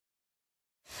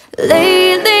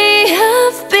Lately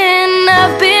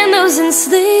I've been losing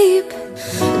sleep,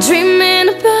 dreaming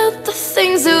about the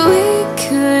things that we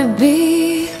could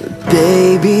be.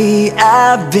 Baby,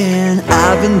 I've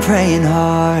been praying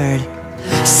hard.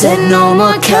 Said no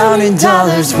more counting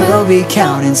dollars, we'll be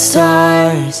counting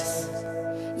stars.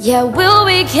 Yeah, we'll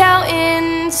be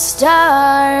counting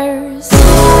stars.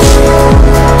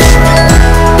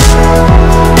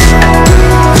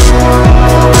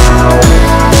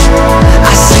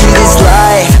 I see this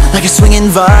life like a swinging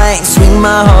vine, swing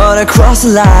my heart across the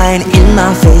line. In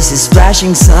my face is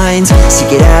flashing signs,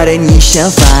 seek it out and ye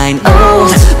shall find.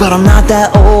 Old, but I'm not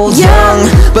that old. Young,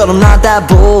 but I'm not that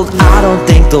bold. I don't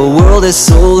think the world is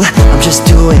sold, I'm just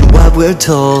doing what we're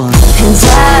told. And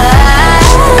I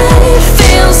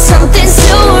feel something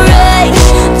so right,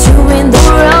 doing the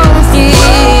wrong thing.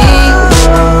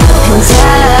 And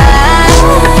I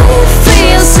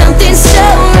feel something so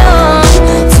wrong,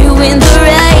 doing the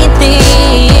right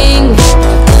thing.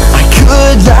 I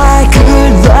could lie,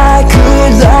 could lie,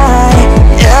 could lie.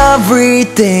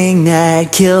 Everything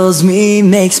that kills me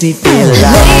makes me feel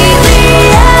alive.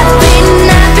 Lately I've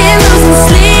been losing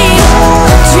sleep,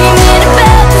 dreaming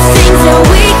about the things that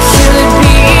we could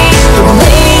be.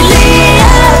 Lately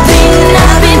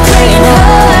I've been praying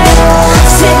hard,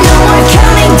 said no more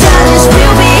counting dollars,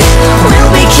 we'll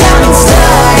be counting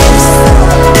stars.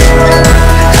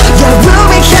 Yeah, we'll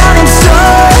be counting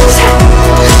stars.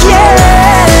 Yeah,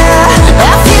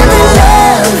 I feel the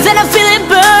love and I feel it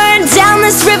burn down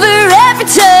this river every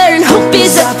turn. Hope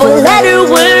is a four-letter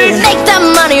word, make that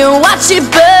money and watch it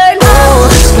burn.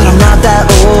 old, but I'm not that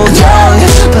old. Young,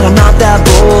 but I'm not that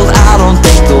bold. I don't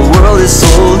think the world is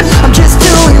sold, I'm just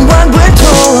doing what we're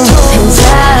told. And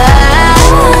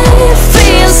I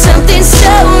feel something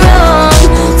so wrong,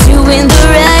 doing the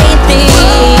right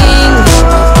thing.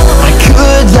 I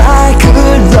could lie,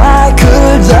 could lie,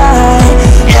 could lie.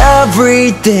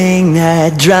 Everything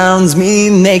that drowns me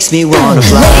makes me wanna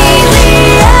fly.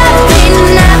 Lately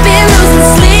I've been losing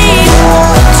sleep,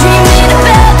 dreaming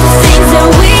about the things that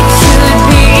we could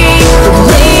be.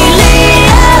 Lately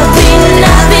I've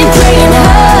been praying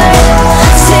hard,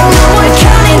 said no more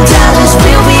counting dollars,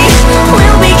 we'll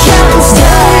be counting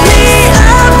stars.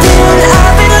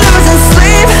 I've been losing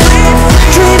sleep,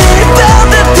 dreaming about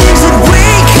the things that we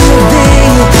could be.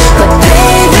 But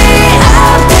baby,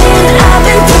 I've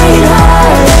been praying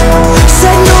hard,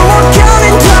 Said no more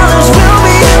counting dollars,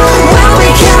 we'll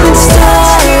be counting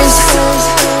stars.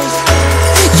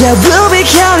 Yeah, we'll be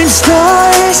counting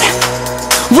stars.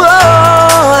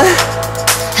 Whoa.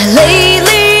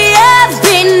 lately I've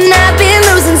been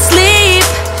losing sleep,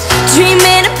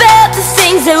 dreaming about the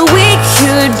things that we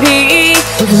could be.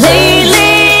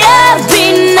 Lately I've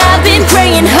been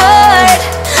praying hard,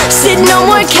 said no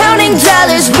more counting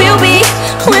dollars, we'll be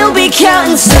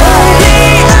counting stars.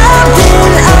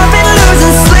 I've